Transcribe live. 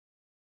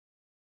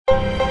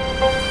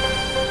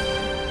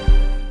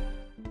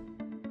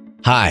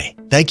Hi,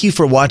 thank you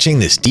for watching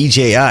this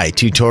DJI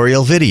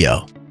tutorial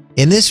video.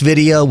 In this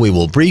video, we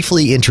will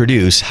briefly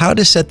introduce how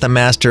to set the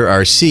master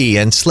RC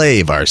and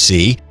slave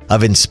RC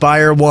of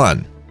Iinspire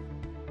 1.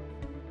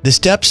 The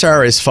steps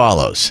are as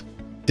follows.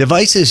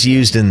 Devices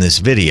used in this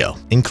video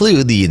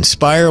include the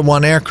Iinspire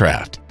 1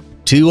 aircraft,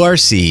 2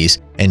 RCs,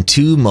 and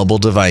 2 mobile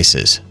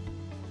devices.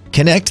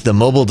 Connect the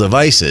mobile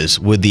devices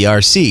with the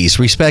RCs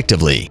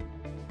respectively.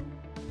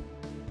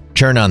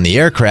 Turn on the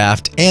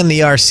aircraft and the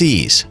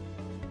RCs.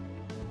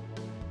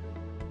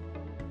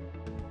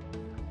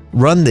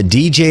 Run the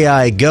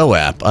DJI Go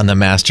app on the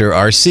master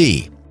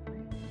RC.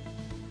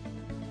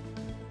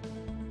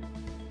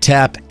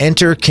 Tap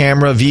Enter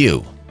Camera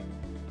View.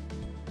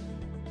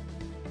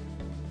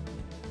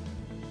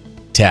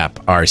 Tap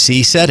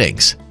RC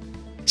Settings.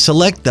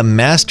 Select the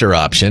Master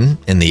option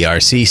in the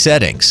RC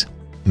settings.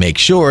 Make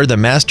sure the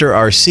master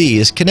RC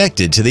is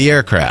connected to the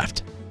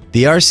aircraft.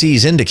 The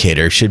RC's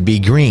indicator should be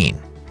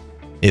green.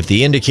 If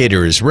the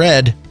indicator is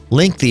red,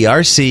 link the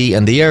RC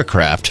and the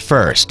aircraft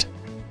first.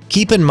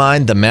 Keep in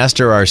mind the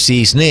master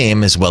RC's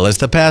name as well as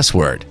the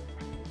password.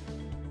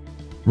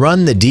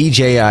 Run the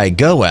DJI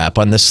Go app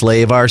on the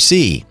slave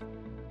RC.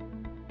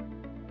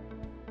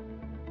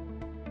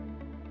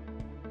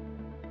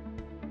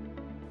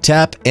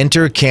 Tap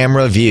Enter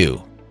Camera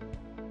View.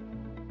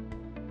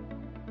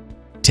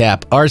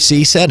 Tap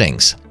RC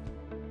Settings.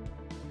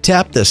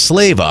 Tap the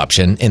Slave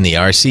option in the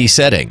RC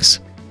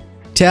settings.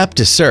 Tap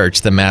to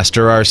search the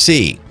master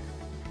RC.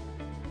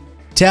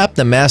 Tap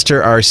the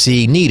master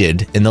RC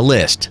needed in the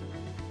list.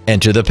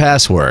 Enter the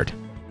password.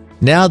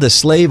 Now the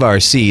slave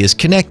RC is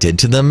connected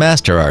to the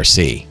master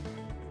RC.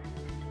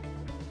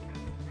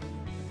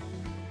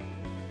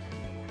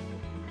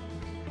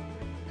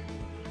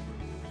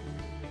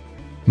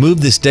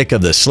 Move the stick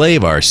of the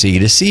slave RC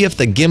to see if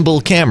the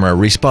gimbal camera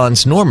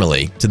responds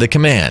normally to the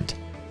command.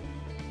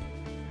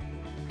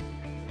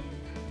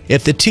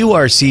 If the 2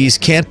 RCs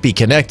can't be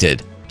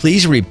connected,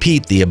 please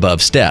repeat the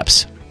above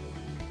steps.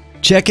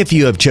 Check if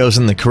you have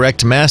chosen the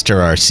correct master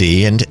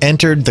RC and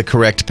entered the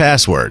correct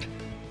password.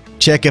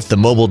 Check if the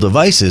mobile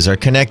devices are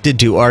connected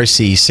to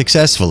RC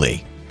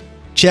successfully.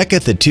 Check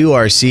if the 2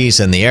 RCs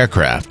and the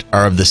aircraft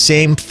are of the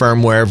same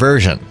firmware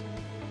version.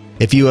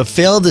 If you have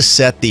failed to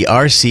set the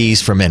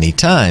RCs for many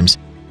times,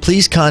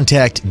 please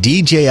contact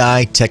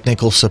DJI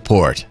Technical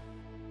Support.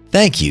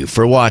 Thank you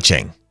for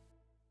watching.